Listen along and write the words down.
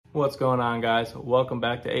What's going on, guys? Welcome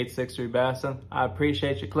back to 863 Bassin. I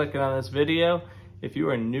appreciate you clicking on this video. If you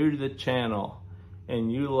are new to the channel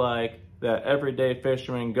and you like that everyday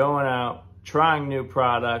fisherman going out, trying new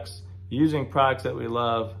products, using products that we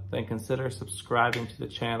love, then consider subscribing to the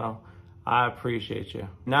channel. I appreciate you.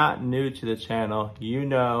 Not new to the channel, you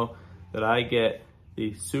know that I get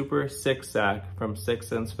the Super 6-Sack from 6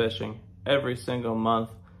 Cents Fishing every single month,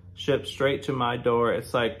 shipped straight to my door.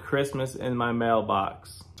 It's like Christmas in my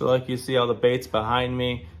mailbox. So like you see all the baits behind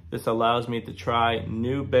me, this allows me to try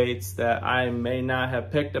new baits that I may not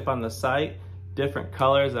have picked up on the site, different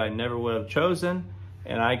colors I never would have chosen,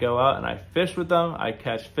 and I go out and I fish with them, I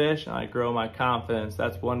catch fish, and I grow my confidence.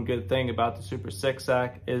 That's one good thing about the Super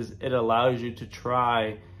 6-Sack is it allows you to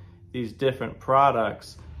try these different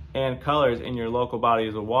products and colors in your local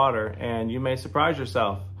bodies of water, and you may surprise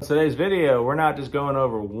yourself. In today's video, we're not just going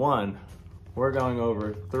over one, we're going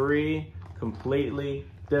over 3 completely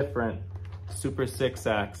different Super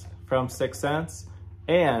 6-Sacks from 6 Cents.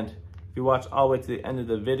 And if you watch all the way to the end of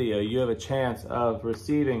the video, you have a chance of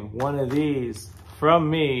receiving one of these from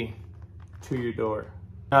me to your door.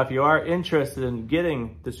 Now, if you are interested in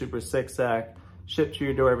getting the Super 6-Sack shipped to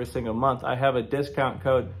your door every single month, I have a discount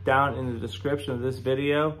code down in the description of this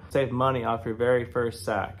video. Save money off your very first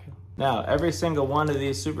sack. Now, every single one of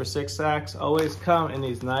these Super 6-Sacks always come in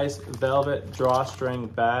these nice velvet drawstring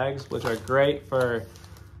bags, which are great for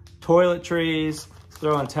toiletries,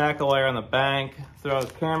 throwing tackle wire on the bank, throw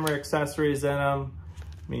camera accessories in them.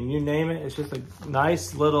 I mean, you name it, it's just a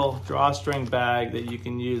nice little drawstring bag that you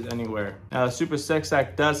can use anywhere. Now, the Super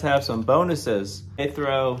 6-Sack does have some bonuses. They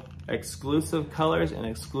throw exclusive colors and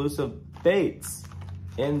exclusive baits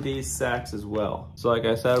in these sacks as well. So like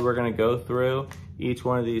I said, we're gonna go through each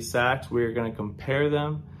one of these sacks. We're gonna compare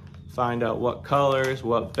them, find out what colors,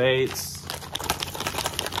 what baits,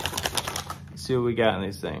 see what we got in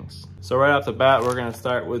these things. So right off the bat, we're gonna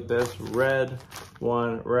start with this red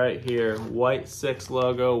one right here. White 6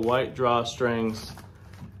 logo, white drawstrings.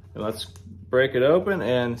 And let's break it open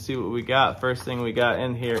and see what we got. First thing we got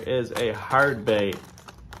in here is a hard bait.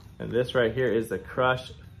 And this right here is the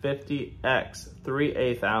Crush 50X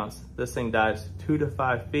 3/8 ounce. This thing dives 2 to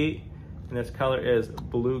 5 feet, and this color is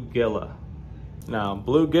Bluegilla. Now,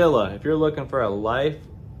 Bluegilla, if you're looking for a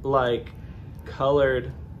life-like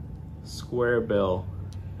colored square bill,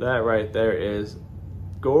 that right there is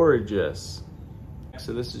gorgeous.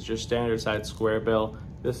 So this is your standard size square bill.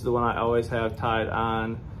 This is the one I always have tied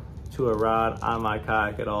on to a rod on my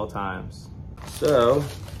kayak at all times. So,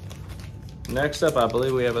 next up, I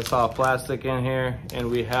believe we have a soft plastic in here, and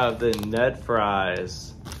we have the Ned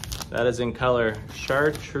Fries. That is in color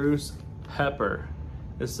Chartreuse Pepper.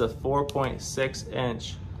 This is a 4.6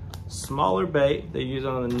 inch smaller bait they use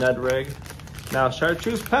on the Ned rig. Now,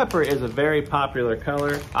 Chartreuse Pepper is a very popular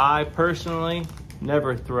color. I personally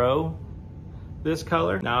never throw this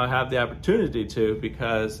color. Now I have the opportunity to,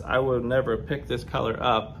 because I would never pick this color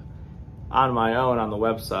up on my own on the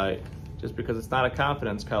website, just because it's not a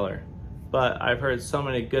confidence color. But I've heard so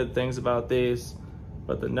many good things about these.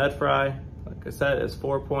 But the Ned Fry, like I said, is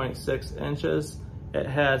 4.6 inches. It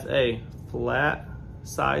has a flat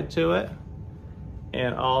side to it,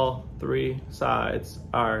 and all 3 sides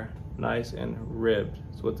are nice and ribbed.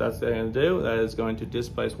 So what that's going to do, that is going to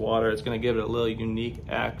displace water. It's going to give it a little unique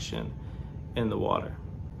action in the water.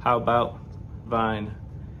 How about Vine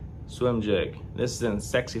Swim Jig? This is in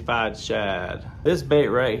Sexified Shad. This bait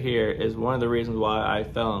right here is one of the reasons why I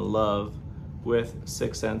fell in love with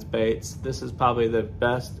 6 Cents baits. This is probably the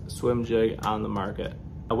best swim jig on the market.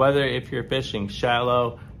 Whether if you're fishing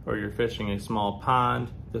shallow or you're fishing a small pond,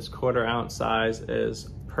 this 1/4 ounce size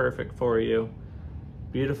is perfect for you.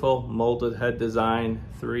 Beautiful molded head design,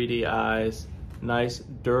 3D eyes, nice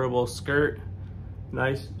durable skirt,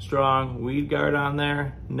 nice strong weed guard on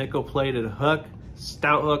there, nickel plated hook,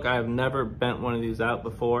 stout hook. I have never bent one of these out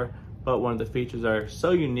before, but one of the features that are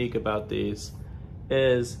so unique about these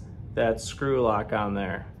is that screw lock on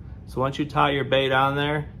there. So once you tie your bait on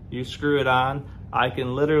there, you screw it on. I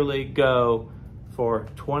can literally go for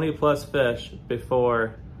 20 plus fish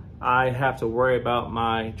before I have to worry about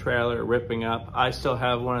my trailer ripping up. I still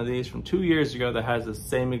have one of these from 2 years ago that has the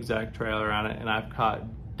same exact trailer on it, and I've caught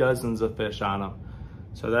dozens of fish on them.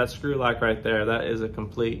 So that screw lock right there, that is a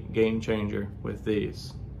complete game changer with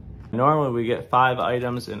these. Normally we get 5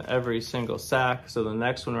 items in every single sack. So the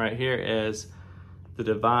next one right here is the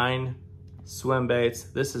Divine Swim Baits.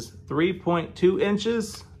 This is 3.2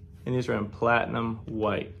 inches, and these are in platinum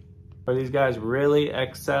white. Where these guys really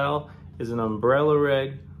excel is an umbrella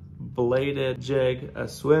rig, bladed jig, a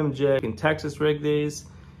swim jig. You can Texas rig these.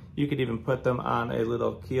 You could even put them on a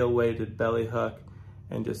little keel weighted belly hook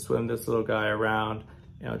and just swim this little guy around,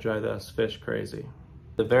 and it'll drive those fish crazy.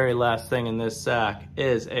 The very last thing in this sack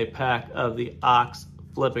is a pack of the Ox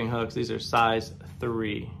flipping hooks. These are size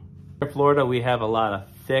 3. In Florida, we have a lot of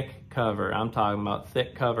thick cover. I'm talking about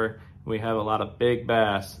thick cover. We have a lot of big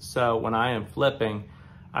bass. So when I am flipping,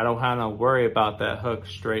 I don't have to worry about that hook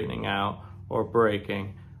straightening out or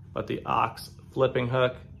breaking. But the Ox flipping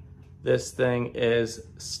hook, this thing is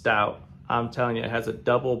stout. I'm telling you, it has a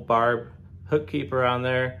double barb hook keeper on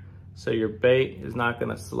there, so your bait is not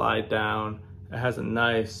gonna slide down. It has a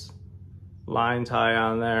nice line tie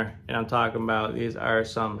on there, and I'm talking about these are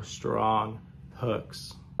some strong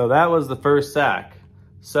hooks. So that was the first sack.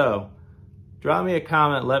 So drop me a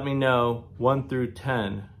comment, let me know 1 through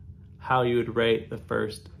 10 how you would rate the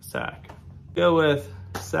first sack. Go with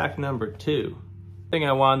sack number 2. The thing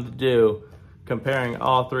I wanted to do comparing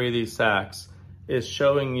all 3 of these sacks is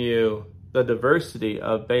showing you the diversity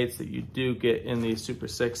of baits that you do get in these Super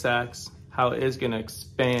 6 sacks, how it is gonna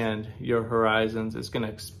expand your horizons, it's gonna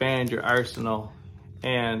expand your arsenal,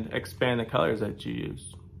 and expand the colors that you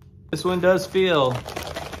use. This one does feel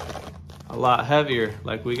a lot heavier,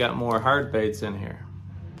 like we got more hard baits in here.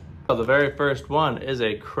 So the very first one is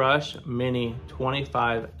a Crush Mini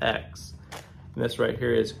 25X. And this right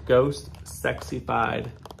here is Ghost Sexified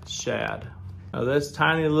Shad. Now this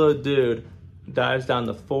tiny little dude dives down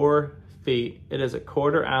to 4 feet. It is a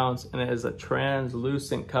 1/4 ounce and it is a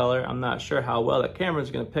translucent color. I'm not sure how well the camera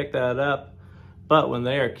is going to pick that up, but when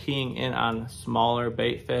they are keying in on smaller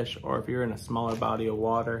bait fish, or if you're in a smaller body of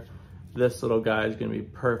water, this little guy is going to be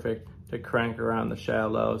perfect to crank around the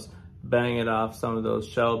shallows, bang it off some of those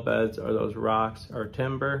shell beds or those rocks or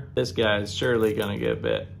timber. This guy is surely going to get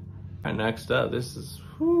bit. All right, next up, this is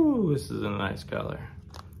a nice color.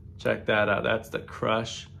 Check that out. That's the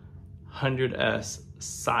Crush 100S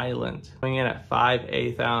Silent. Coming in at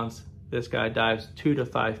 5/8 ounce. This guy dives 2 to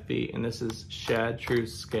 5 feet, and this is Shad True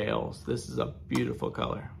Scales. This is a beautiful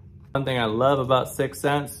color. One thing I love about 6th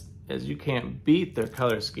Sense is you can't beat their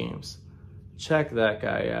color schemes. Check that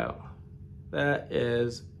guy out. That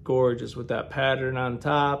is gorgeous with that pattern on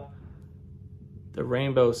top. The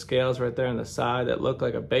rainbow scales right there on the side that look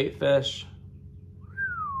like a bait fish.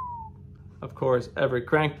 Of course, every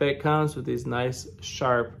crankbait comes with these nice,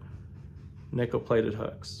 sharp, nickel-plated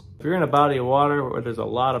hooks. If you're in a body of water where there's a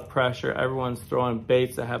lot of pressure, everyone's throwing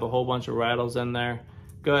baits that have a whole bunch of rattles in there,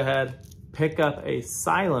 go ahead, pick up a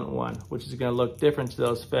silent one, which is gonna look different to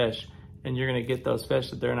those fish, and you're gonna get those fish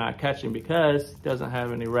that they're not catching because it doesn't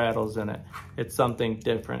have any rattles in it. It's something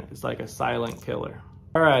different. It's like a silent killer.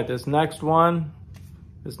 All right, this next one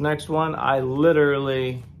I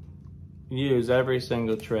literally use every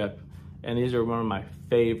single trip, and these are one of my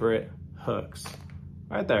favorite hooks.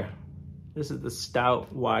 Right there. This is the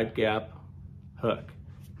Stout Wide Gap hook.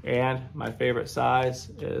 And my favorite size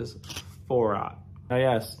is 4/0. Now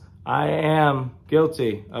yes, I am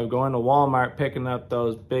guilty of going to Walmart, picking up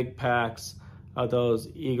those big packs of those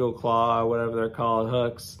Eagle Claw or whatever they're called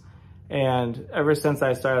hooks. And ever since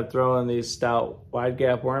I started throwing these Stout Wide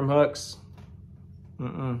Gap worm hooks,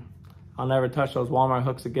 I'll never touch those Walmart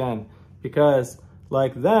hooks again, because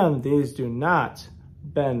like them, these do not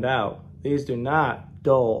bend out. These do not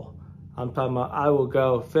dull. I'm talking about I will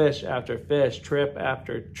go fish after fish, trip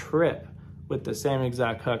after trip with the same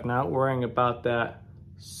exact hook, not worrying about that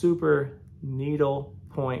super needle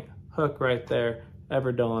point hook right there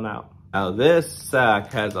ever dulling out. Now this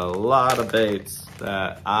sack has a lot of baits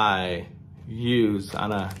that I use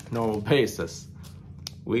on a normal basis.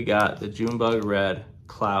 We got the Junebug Red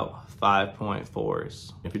Clout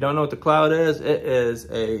 5.4s. If you don't know what the Clout is, it is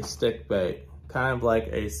a stick bait, kind of like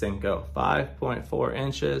a Cinco, 5.4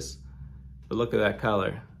 inches. But look at that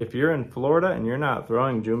color. If you're in Florida and you're not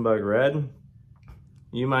throwing Junebug Red,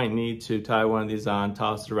 you might need to tie one of these on,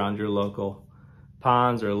 toss it around your local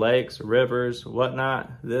ponds or lakes, rivers,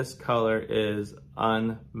 whatnot. This color is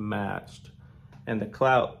unmatched. And the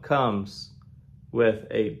Clout comes with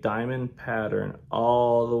a diamond pattern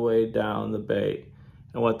all the way down the bait.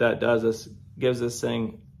 And what that does is gives this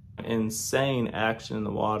thing insane action in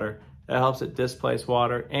the water. It helps it displace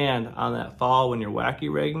water, and on that fall when you're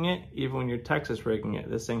wacky rigging it, even when you're Texas rigging it,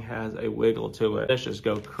 this thing has a wiggle to it. Fish just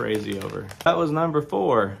go crazy over. That was number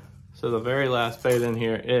 4. So the very last bait in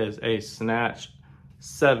here is a Snatch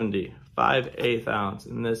 70, 5/8 ounce,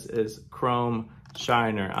 and this is Chrome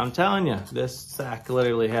Shiner. I'm telling you, this sack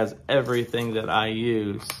literally has everything that I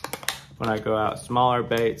use when I go out. Smaller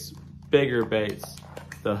baits, bigger baits,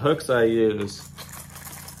 the hooks I use,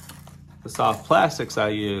 the soft plastics I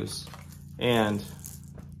use, and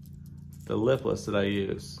the lipless that I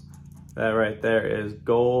use. That right there is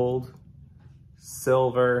gold,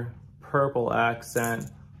 silver, purple accent,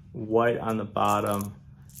 white on the bottom.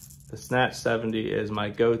 The Snatch 70 is my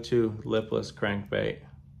go-to lipless crankbait.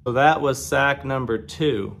 So that was sack number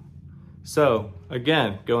 2. So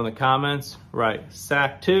again, go in the comments, write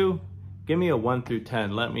sack 2, give me a 1 through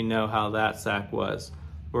 10. Let me know how that sack was.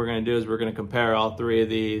 What we're gonna do is we're gonna compare all 3 of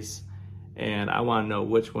these, and I wanna know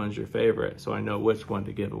which one's your favorite so I know which one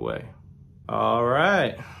to give away. All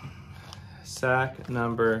right, sack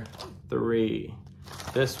number 3.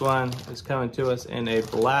 This one is coming to us in a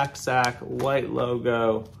black sack, white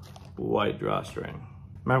logo, white drawstring.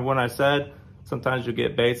 Remember when I said sometimes you'll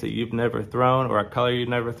get baits that you've never thrown or a color you've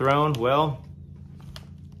never thrown? Well,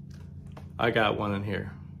 I got one in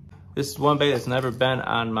here. This is one bait that's never been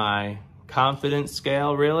on my confidence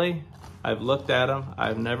scale, really. I've looked at them,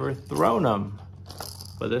 I've never thrown them,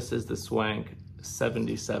 but this is the Swank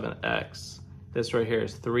 77X. This right here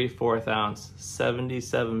is 3/4 ounce,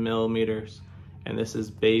 77 millimeters, and this is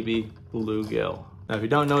baby bluegill. Now, if you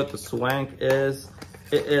don't know what the Swank is,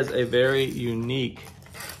 it is a very unique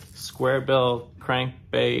square bill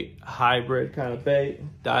crankbait hybrid kind of bait.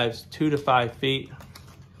 Dives 2 to 5 feet.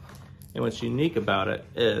 And what's unique about it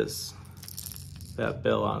is that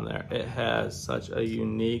bill on there. It has such a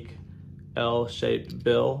unique L-shaped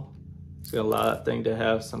bill. It's gonna allow that thing to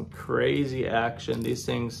have some crazy action. These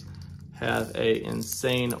things have a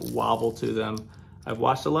insane wobble to them. I've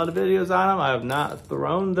watched a lot of videos on them. I have not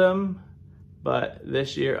thrown them, but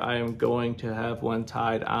this year I am going to have one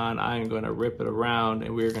tied on. I am going to rip it around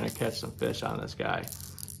and we're going to catch some fish on this guy.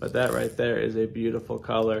 But that right there is a beautiful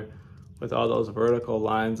color with all those vertical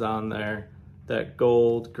lines on there. That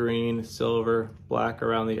gold, green, silver, black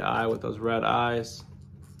around the eye with those red eyes.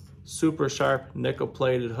 Super sharp nickel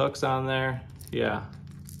plated hooks on there. Yeah,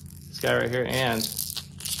 this guy right here, and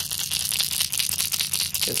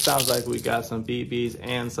it sounds like we got some BBs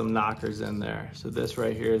and some knockers in there. So this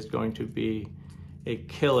right here is going to be a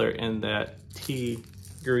killer in that tea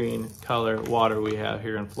green color water we have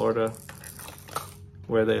here in Florida,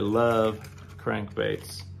 where they love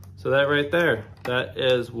crankbaits. So that right there, that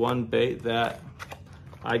is one bait that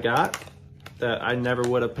I got that I never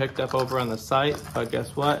would have picked up over on the site, but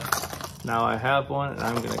guess what? Now I have one and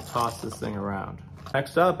I'm gonna toss this thing around.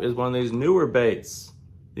 Next up is one of these newer baits,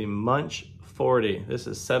 the Munch 40. This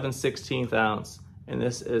is 7/16 ounce, and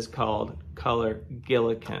this is called Color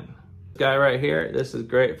Gillikin. This guy right here, this is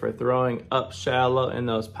great for throwing up shallow in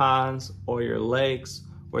those ponds or your lakes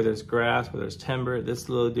where there's grass, where there's timber. This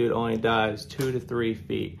little dude only dives 2 to 3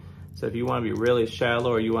 feet. So if you want to be really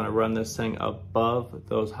shallow or you want to run this thing above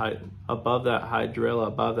above that hydrilla,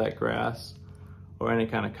 above that grass or any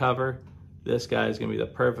kind of cover, this guy is going to be the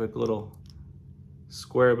perfect little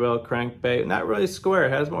square bill crankbait. Not really square,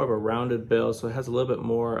 it has more of a rounded bill, so it has a little bit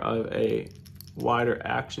more of a wider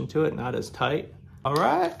action to it, not as tight. All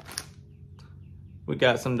right, we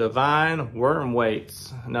got some Divine worm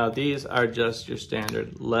weights. Now these are just your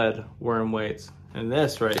standard lead worm weights, and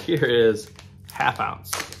this right here is 1/2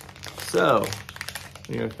 ounce. So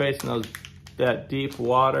when you're facing that deep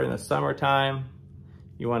water in the summertime,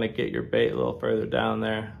 you want to get your bait a little further down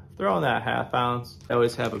there. Throw in that 1/2 ounce. I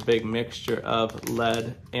always have a big mixture of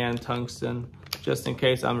lead and tungsten, just in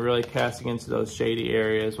case I'm really casting into those shady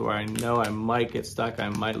areas where I know I might get stuck, I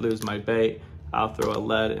might lose my bait. I'll throw a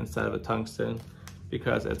lead instead of a tungsten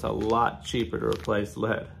because it's a lot cheaper to replace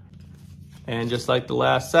lead. And just like the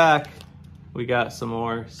last sack, we got some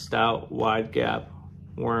more stout wide gap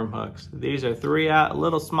worm hooks. These are 3/0, a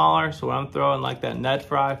little smaller, so when I'm throwing like that Ned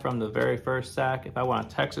fry from the very first sack, if I want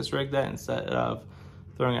to Texas rig that instead of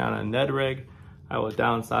throwing it on a Ned rig, I will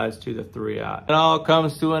downsize to the 3/0. It all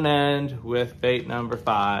comes to an end with bait number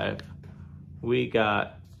 5. We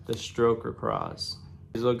got the Stroker Craws.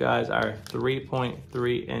 These little guys are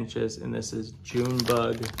 3.3 inches, and this is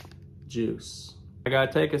Junebug juice. I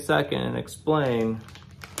gotta take a second and explain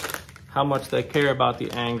how much they care about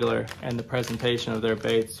the angler and the presentation of their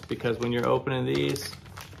baits, because when you're opening these,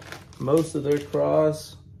 most of their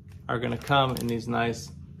craws are gonna come in these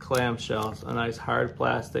nice clamshells, a nice hard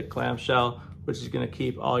plastic clamshell, which is gonna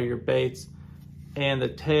keep all your baits and the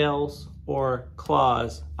tails or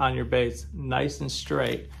claws on your baits nice and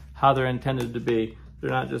straight, how they're intended to be. They're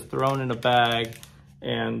not just thrown in a bag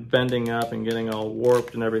and bending up and getting all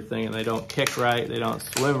warped and everything, and they don't kick right, they don't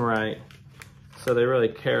swim right. So they really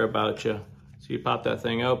care about you. So you pop that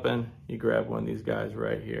thing open, you grab one of these guys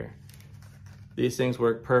right here. These things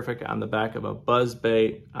work perfect on the back of a buzz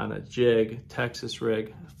bait, on a jig, Texas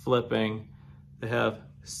rig, flipping. They have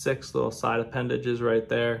 6 little side appendages right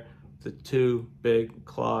there. The 2 big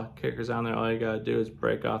claw kickers on there. All you gotta do is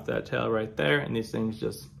break off that tail right there, and these things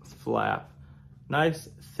just flap. Nice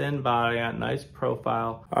thin body on, nice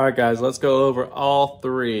profile. All right guys, let's go over all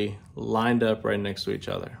three lined up right next to each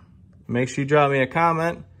other. Make sure you drop me a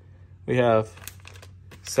comment. We have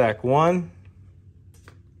sack 1,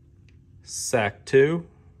 sack 2,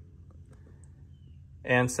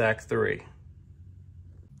 and sack 3.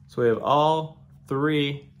 So we have all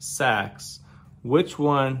three sacks. Which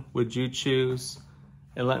one would you choose?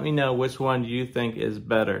 And let me know which one you think is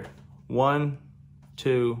better. 1,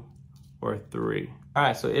 2, or 3. All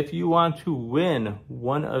right, so if you want to win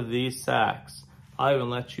one of these sacks, I'll even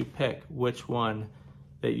let you pick which one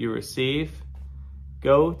that you receive.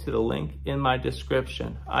 Go to the link in my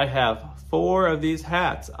description. I have 4 of these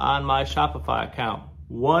hats on my Shopify account.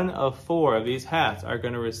 1 of 4 of these hats are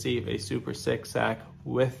gonna receive a Super Sick sack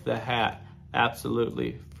with the hat,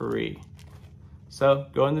 absolutely free. So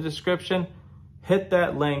go in the description, hit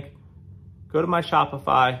that link, go to my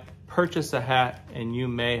Shopify, purchase a hat, and you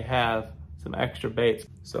may have some extra baits.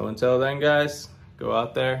 So until then guys, go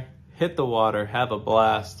out there, hit the water, have a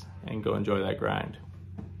blast, and go enjoy that grind.